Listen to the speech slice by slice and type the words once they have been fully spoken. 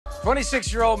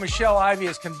26-year-old Michelle Ivy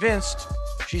is convinced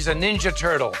she's a Ninja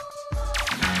Turtle.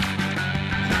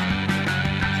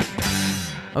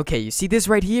 Okay, you see this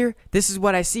right here? This is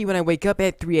what I see when I wake up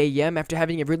at 3 a.m. after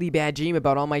having a really bad dream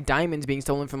about all my diamonds being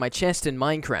stolen from my chest in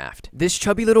Minecraft. This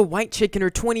chubby little white chick in her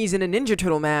 20s in a Ninja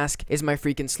Turtle mask is my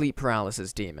freaking sleep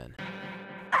paralysis demon.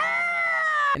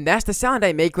 And that's the sound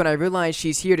I make when I realize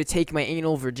she's here to take my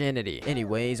anal virginity.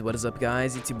 Anyways, what is up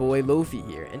guys? It's your boy Lofi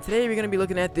here. And today we're gonna be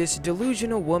looking at this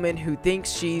delusional woman who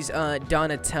thinks she's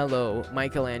Donatello,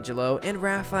 Michelangelo, and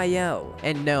Raphael.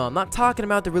 And no, I'm not talking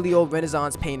about the really old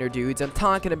Renaissance painter dudes. I'm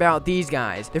talking about these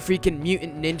guys, the freaking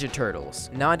Mutant Ninja Turtles.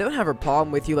 Now, I don't have a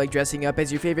problem with you like dressing up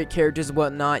as your favorite characters and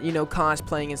whatnot, you know,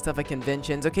 cosplaying and stuff at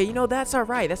conventions. Okay, you know, that's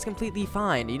alright. That's completely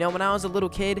fine. You know, when I was a little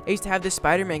kid, I used to have this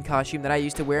Spider-Man costume that I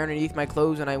used to wear underneath my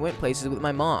clothes when I went places with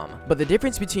my mom. But the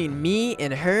difference between me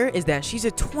and her is that she's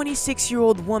a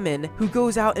 26-year-old woman who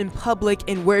goes out in public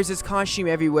and wears this costume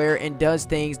everywhere and does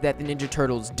things that the Ninja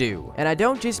Turtles do. And I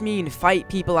don't just mean fight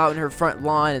people out in her front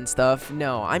lawn and stuff.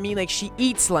 No, I mean like she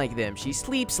eats like them, she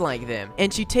sleeps like them,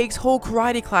 and she takes whole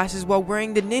karate classes while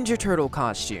wearing the Ninja Turtle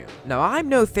costume. Now, I'm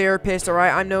no therapist,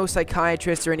 alright? I'm no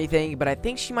psychiatrist or anything, but I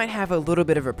think she might have a little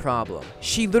bit of a problem.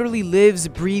 She literally lives,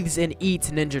 breathes, and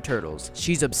eats Ninja Turtles.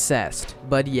 She's obsessed.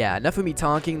 But yeah, enough of me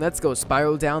talking, let's go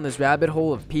spiral down this rabbit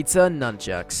hole of pizza and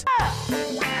nunchucks.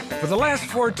 For the last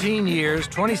 14 years,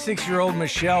 26-year-old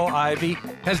Michelle Ivy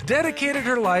has dedicated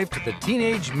her life to the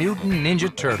Teenage Mutant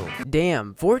Ninja Turtle.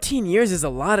 Damn, 14 years is a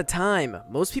lot of time.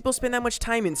 Most people spend that much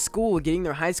time in school getting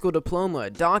their high school diploma, a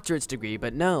doctorate's degree,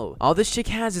 but no. All this chick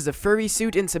has is a furry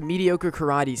suit and some mediocre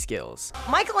karate skills.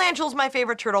 Michelangelo's my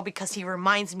favorite turtle because he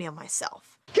reminds me of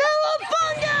myself.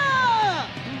 Cowabunga!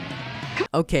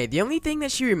 Okay, the only thing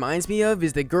that she reminds me of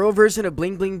is the girl version of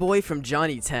Bling Bling Boy from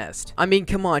Johnny Test. I mean,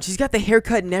 come on, she's got the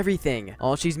haircut and everything.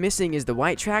 All she's missing is the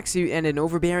white tracksuit and an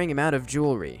overbearing amount of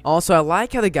jewelry. Also, I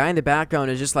like how the guy in the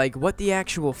background is just like, what the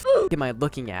actual f am I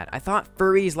looking at? I thought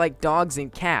furries like dogs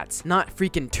and cats, not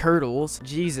freaking turtles.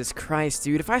 Jesus Christ,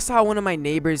 dude. If I saw one of my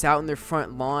neighbors out in their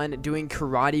front lawn doing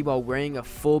karate while wearing a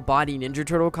full-body Ninja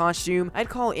Turtle costume, I'd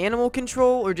call animal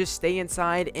control or just stay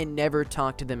inside and never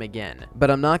talk to them again. But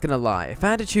I'm not gonna lie. If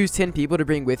I had to choose 10 people to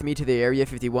bring with me to the Area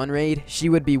 51 raid, she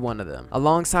would be one of them,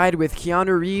 alongside with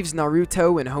Keanu Reeves,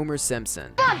 Naruto, and Homer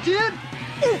Simpson. Come on, dude!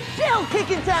 It's shell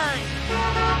kicking time!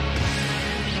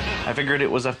 I figured it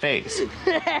was a phase.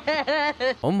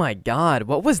 Oh my god,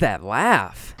 what was that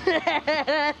laugh?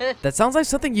 That sounds like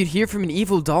something you'd hear from an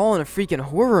evil doll in a freaking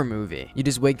horror movie. You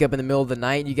just wake up in the middle of the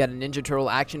night and you got a Ninja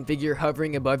Turtle action figure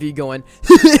hovering above you going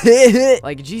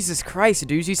like, Jesus Christ,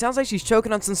 dude, she sounds like she's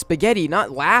choking on some spaghetti,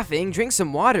 not laughing. Drink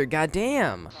some water,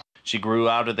 goddamn. She grew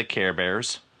out of the Care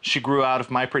Bears. She grew out of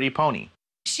My Pretty Pony.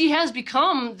 She has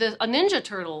become a Ninja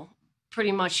Turtle.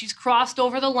 Pretty much. She's crossed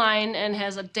over the line and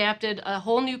has adapted a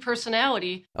whole new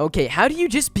personality. Okay, how do you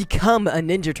just become a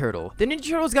Ninja Turtle? The Ninja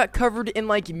Turtles got covered in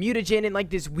like mutagen and like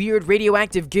this weird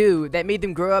radioactive goo that made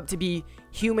them grow up to be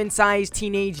human-sized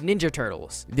teenage Ninja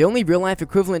Turtles. The only real-life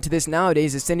equivalent to this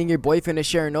nowadays is sending your boyfriend to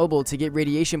Chernobyl to get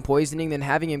radiation poisoning, then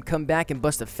having him come back and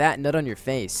bust a fat nut on your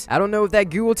face. I don't know what that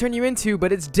goo will turn you into,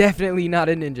 but it's definitely not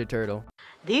a Ninja Turtle.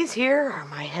 These here are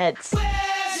my heads.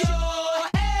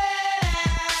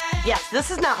 Yes, this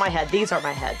is not my head. These are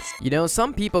my heads. You know,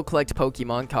 some people collect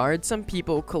Pokemon cards. Some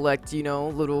people collect, you know,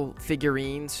 little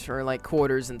figurines or like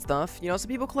quarters and stuff. You know, some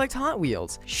people collect Hot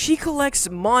Wheels. She collects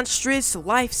monstrous,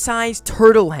 life-size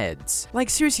turtle heads.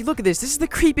 Like, seriously, look at this. This is the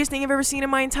creepiest thing I've ever seen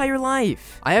in my entire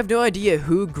life. I have no idea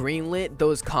who greenlit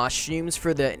those costumes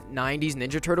for the 90s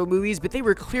Ninja Turtle movies, but they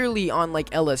were clearly on like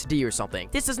LSD or something.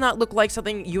 This does not look like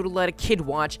something you would let a kid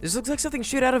watch. This looks like something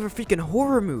straight out of a freaking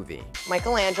horror movie.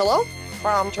 Michelangelo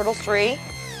from Turtles 3.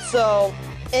 So,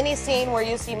 any scene where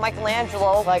you see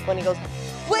Michelangelo, like when he goes,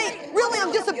 wait, really,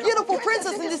 I'm just a beautiful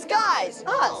princess in disguise.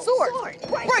 Ah, sword.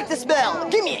 Break the spell.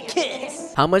 Give me a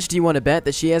kiss. How much do you want to bet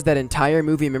that she has that entire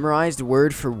movie memorized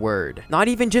word for word? Not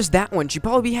even just that one. She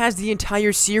probably has the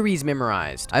entire series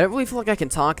memorized. I don't really feel like I can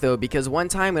talk though, because one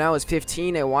time when I was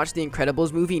 15, I watched the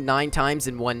Incredibles movie 9 times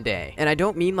in one day. And I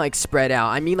don't mean like spread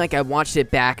out. I mean like I watched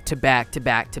it back to back to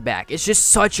back to back. It's just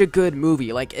such a good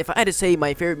movie. Like, if I had to say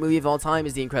my favorite movie of all time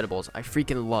is the Incredibles, I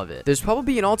freaking love it. There's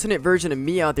probably an alternate version of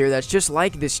me out there that's just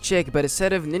like this chick, but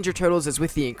instead of Ninja Turtles, it's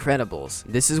with the Incredibles.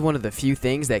 This is one of the few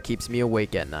things that keeps me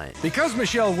awake at night. Because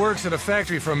Michelle works at a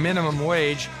factory for minimum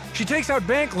wage, she takes out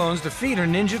bank loans to feed her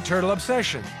Ninja Turtle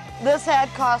obsession. This hat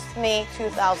cost me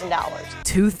 $2,000.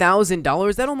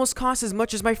 $2,000? That almost costs as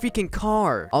much as my freaking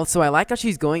car. Also, I like how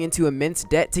she's going into immense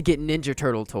debt to get Ninja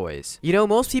Turtle toys. You know,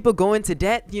 most people go into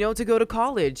debt, you know, to go to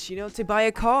college, you know, to buy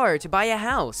a car, to buy a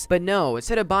house. But no,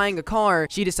 instead of buying a car,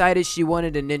 she decided she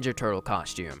wanted a Ninja Turtle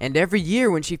costume. And every year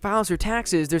when she files her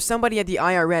taxes, there's somebody at the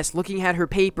IRS looking at her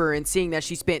paper and seeing that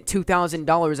she spent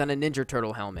 $2,000 on a Ninja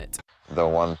Turtle helmet. The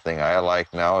one thing I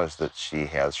like now is that she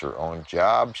has her own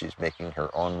job, she's making her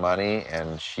own money,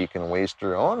 and she can waste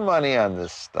her own money on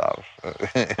this stuff.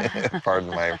 Pardon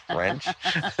my French.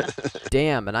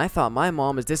 Damn, and I thought my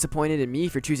mom was disappointed in me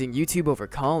for choosing YouTube over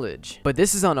college. But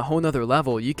this is on a whole nother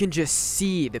level. You can just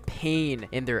see the pain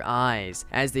in their eyes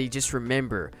as they just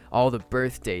remember all the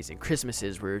birthdays and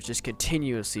Christmases where it's just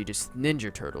continuously just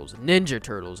Ninja Turtles, Ninja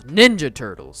Turtles, Ninja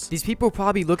Turtles. These people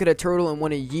probably look at a turtle and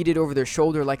want to yeet it over their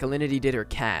shoulder like Alinity did her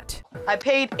cat. I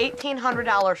paid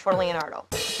 $1,800 for Leonardo.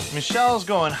 Michelle's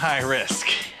going high risk.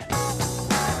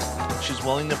 She's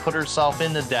willing to put herself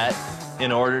into debt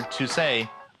in order to say,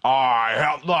 I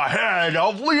have the head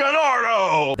of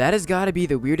Leonardo! That has got to be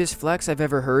the weirdest flex I've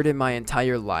ever heard in my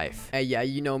entire life. Hey, yeah,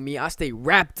 you know me, I stay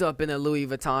wrapped up in a Louis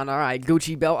Vuitton, alright,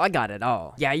 Gucci belt, I got it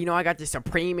all. Yeah, you know, I got the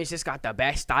Supreme, it's just got the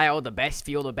best style, the best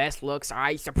feel, the best looks,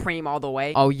 alright, Supreme all the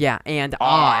way. Oh yeah, and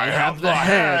I have the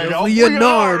head of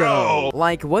Leonardo!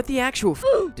 Like, what the actual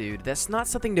dude, that's not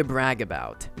something to brag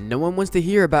about. No one wants to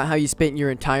hear about how you spent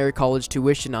your entire college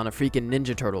tuition on a freaking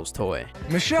Ninja Turtles toy.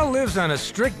 Michelle lives on a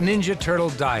strict Ninja Turtle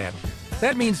diet.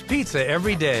 That means pizza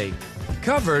every day,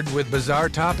 covered with bizarre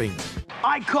toppings.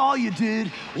 I call you, dude.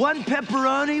 One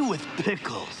pepperoni with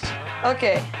pickles.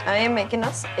 Okay, I am making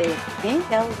us a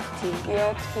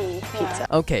BLT pizza.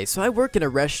 Okay, so I work in a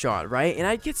restaurant, right? And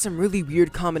I get some really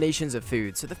weird combinations of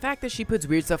food. So the fact that she puts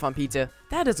weird stuff on pizza,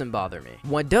 that doesn't bother me.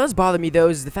 What does bother me though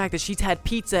is the fact that she's had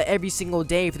pizza every single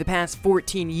day for the past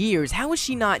 14 years. How is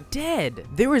she not dead?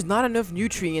 There is not enough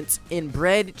nutrients in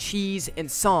bread, cheese,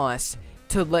 and sauce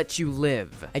to let you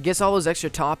live. I guess all those extra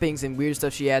toppings and weird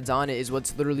stuff she adds on it is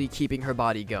what's literally keeping her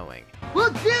body going. Well,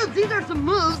 dudes, these are some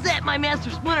moves that my master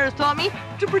Splinter has taught me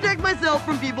to protect myself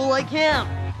from people like him.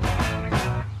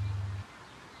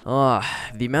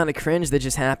 The amount of cringe that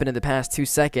just happened in the past 2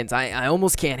 seconds, I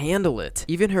almost can't handle it.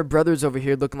 Even her brother's over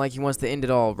here looking like he wants to end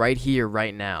it all right here,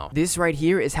 right now. This right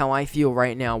here is how I feel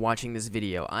right now watching this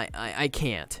video. I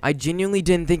can't. I genuinely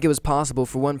didn't think it was possible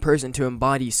for one person to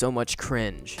embody so much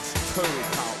cringe.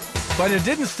 But it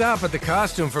didn't stop at the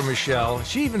costume for Michelle.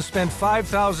 She even spent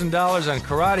 $5,000 on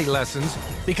karate lessons,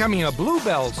 becoming a blue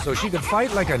belt so she could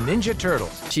fight like a Ninja Turtle.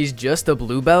 She's just a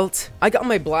blue belt? I got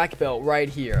my black belt right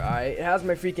here, alright? It has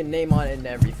my freaking name on it and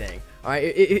everything.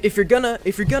 Alright, if you're gonna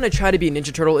try to be a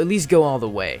Ninja Turtle, at least go all the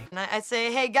way. And I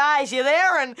say, hey guys, you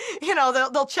there? And, you know,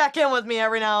 they'll check in with me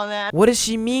every now and then. What does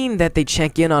she mean that they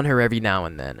check in on her every now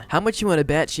and then? How much you wanna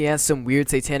bet she has some weird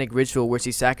satanic ritual where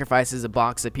she sacrifices a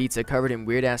box of pizza covered in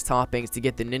weird-ass toppings to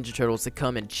get the Ninja Turtles to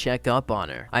come and check up on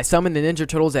her? I summoned the Ninja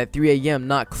Turtles at 3 a.m.,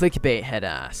 not clickbait, head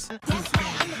ass.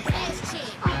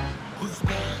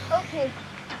 Okay.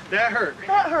 That hurt.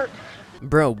 That hurt.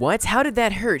 Bro, what? How did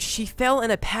that hurt? She fell in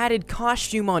a padded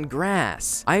costume on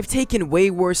grass. I've taken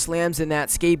way worse slams than that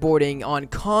skateboarding on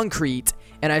concrete,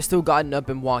 and I've still gotten up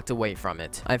and walked away from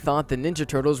it. I thought the Ninja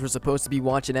Turtles were supposed to be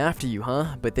watching after you,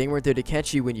 huh? But they weren't there to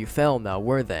catch you when you fell now,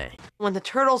 were they? When the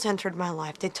Turtles entered my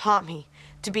life, they taught me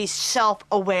to be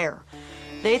self-aware.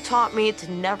 They taught me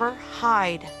to never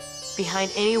hide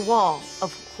behind any wall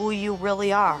of who you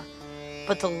really are,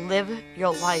 but to live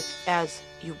your life as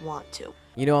you want to.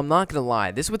 You know, I'm not gonna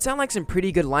lie, this would sound like some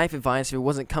pretty good life advice if it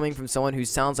wasn't coming from someone who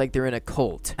sounds like they're in a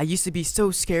cult. I used to be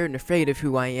so scared and afraid of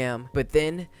who I am, but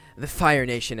then the Fire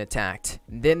Nation attacked.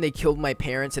 Then they killed my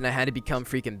parents and I had to become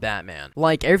freaking Batman.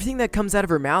 Like, everything that comes out of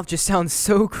her mouth just sounds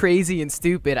so crazy and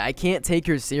stupid, I can't take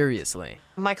her seriously.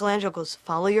 Michelangelo goes,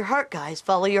 follow your heart, guys,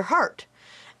 follow your heart.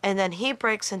 And then he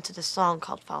breaks into the song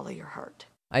called Follow Your Heart.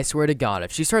 I swear to God,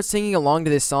 if she starts singing along to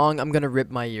this song, I'm gonna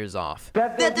rip my ears off.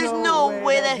 That there's no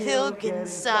way that he'll get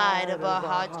inside of our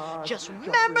hearts. Just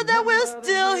remember that we're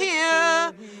still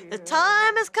here. The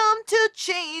time has come to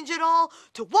change it all,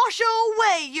 to wash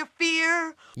away your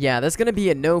fear. Yeah, that's gonna be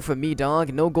a no for me,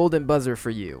 dog. No golden buzzer for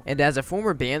you. And as a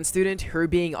former band student, her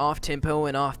being off-tempo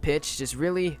and off-pitch just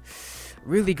really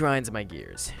grinds my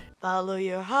gears. Follow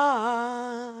your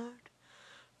heart.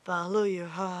 Follow your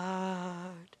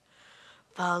heart.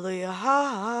 Follow your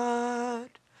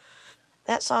heart.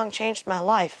 That song changed my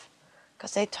life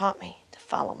because they taught me to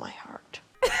follow my heart.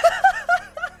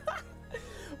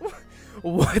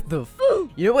 What the f?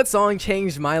 You know what song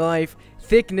changed my life?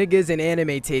 Thick Niggas and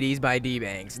Anime Titties by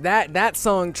D-Bangs. That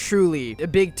song truly a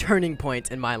big turning point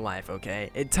in my life,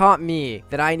 okay? It taught me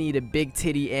that I need a big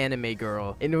titty anime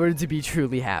girl in order to be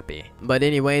truly happy. But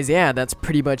anyways, yeah, that's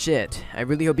pretty much it. I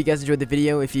really hope you guys enjoyed the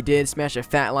video. If you did, smash a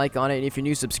fat like on it, and if you're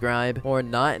new, subscribe. Or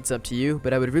not, it's up to you,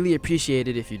 but I would really appreciate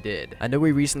it if you did. I know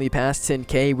we recently passed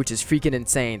 10K, which is freaking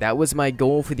insane. That was my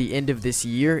goal for the end of this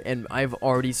year, and I've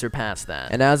already surpassed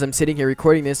that. And as I'm sitting here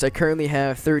recording this, I currently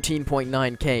have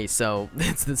 13.9K, so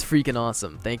that's freaking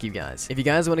awesome. Thank you guys. If you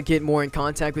guys want to get more in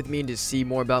contact with me and just see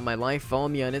more about my life, follow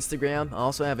me on Instagram. I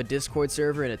also have a Discord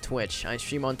server and a Twitch. I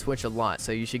stream on Twitch a lot,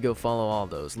 so you should go follow all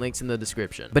those. Links in the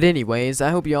description. But anyways, I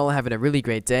hope you all are having a really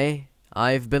great day.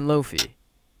 I've been Lofi.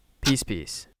 Peace,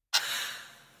 peace.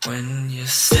 When you're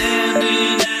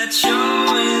standing at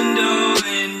your window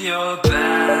in your